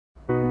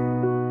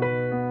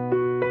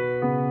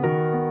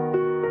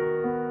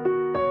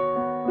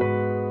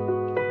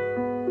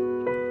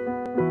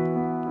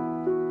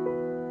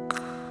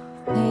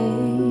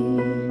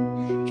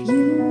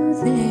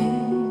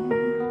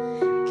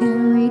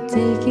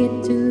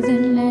it to the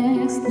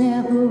next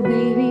level,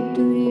 baby,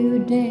 do you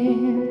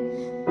dare?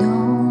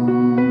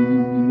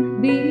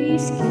 Don't be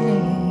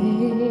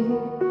scared,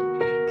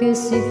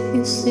 'cause if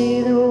you say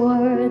the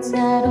words,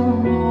 I don't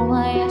know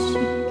why I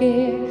should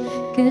care.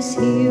 'Cause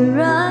here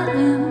I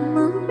am,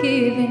 I'm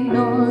giving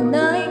all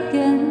I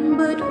can,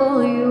 but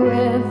all you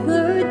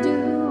ever do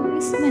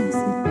is mess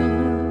it up.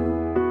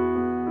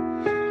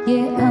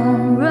 Yeah,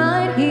 I'm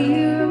right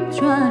here, I'm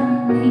trying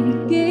to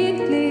make it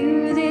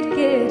clear that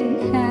getting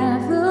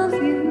half of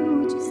you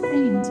just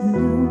ain't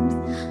enough.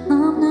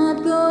 I'm not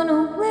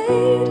gonna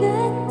wait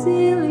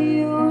until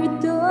you're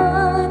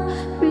done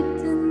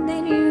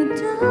pretending you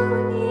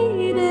don't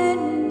need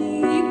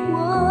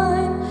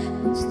anyone.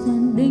 I'm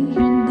standing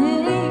here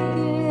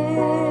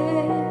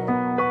naked,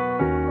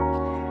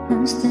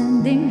 I'm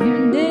standing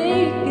here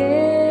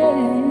naked.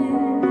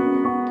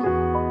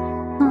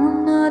 I'm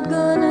not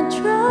gonna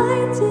try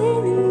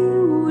till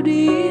you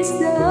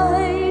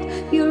decide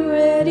you're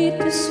ready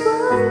to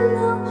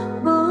swallow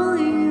all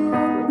your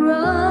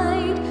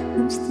pride.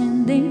 I'm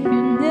standing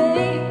here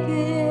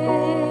naked,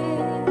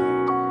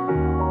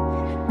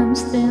 I'm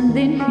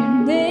standing here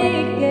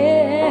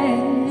naked.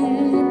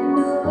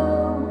 No.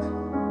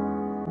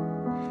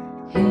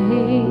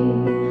 Hey,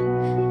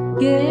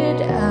 get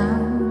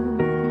out,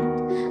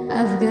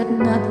 I've got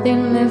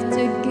nothing left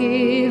to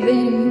give,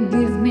 and you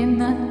give me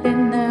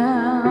nothing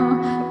now.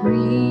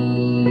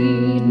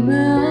 Read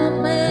my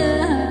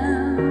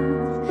mouth.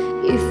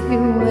 If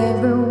you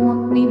ever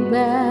want me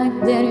back,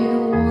 then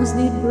your walls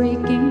need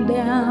breaking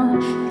down.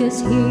 'Cause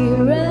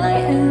here I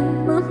am,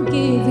 I'm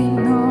giving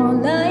all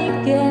I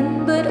can,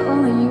 but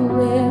all you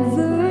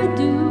ever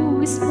do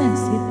is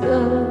mess it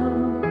up.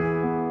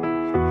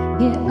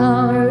 Yeah,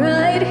 I'm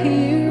right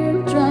here,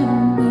 I'm trying to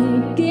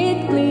make it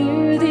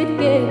clear that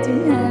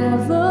getting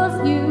half of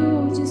you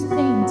just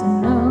ain't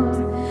enough.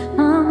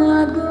 I'm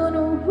not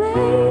gonna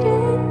wait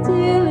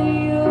until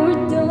you're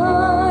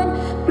done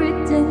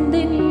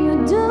pretending you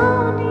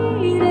don't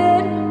need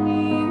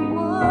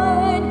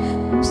anyone.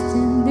 I'm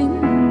standing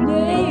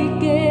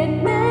naked,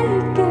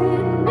 naked,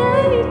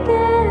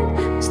 naked.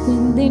 I'm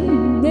standing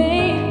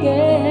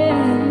naked.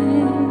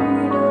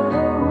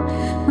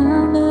 Oh,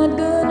 I'm not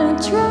gonna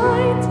try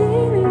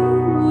till you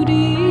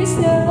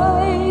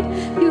decide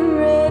you're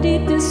ready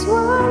to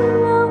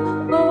swallow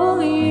all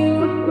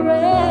your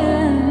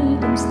pride.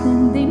 I'm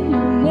standing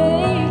here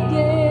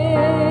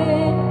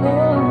naked.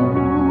 Oh,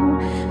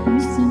 I'm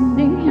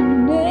standing here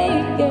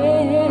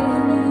naked.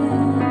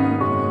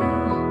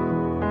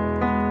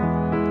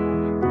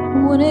 I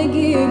wanna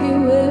give you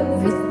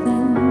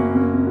everything,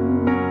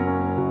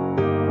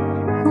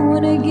 I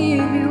wanna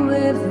give you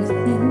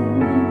everything.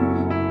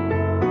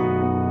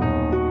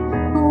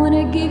 I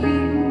wanna give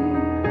you,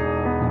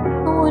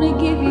 I wanna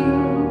give you.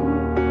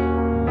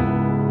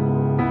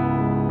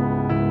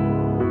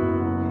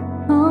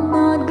 I'm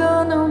not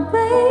gonna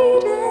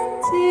wait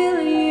until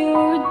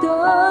you're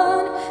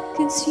done,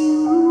 'cause you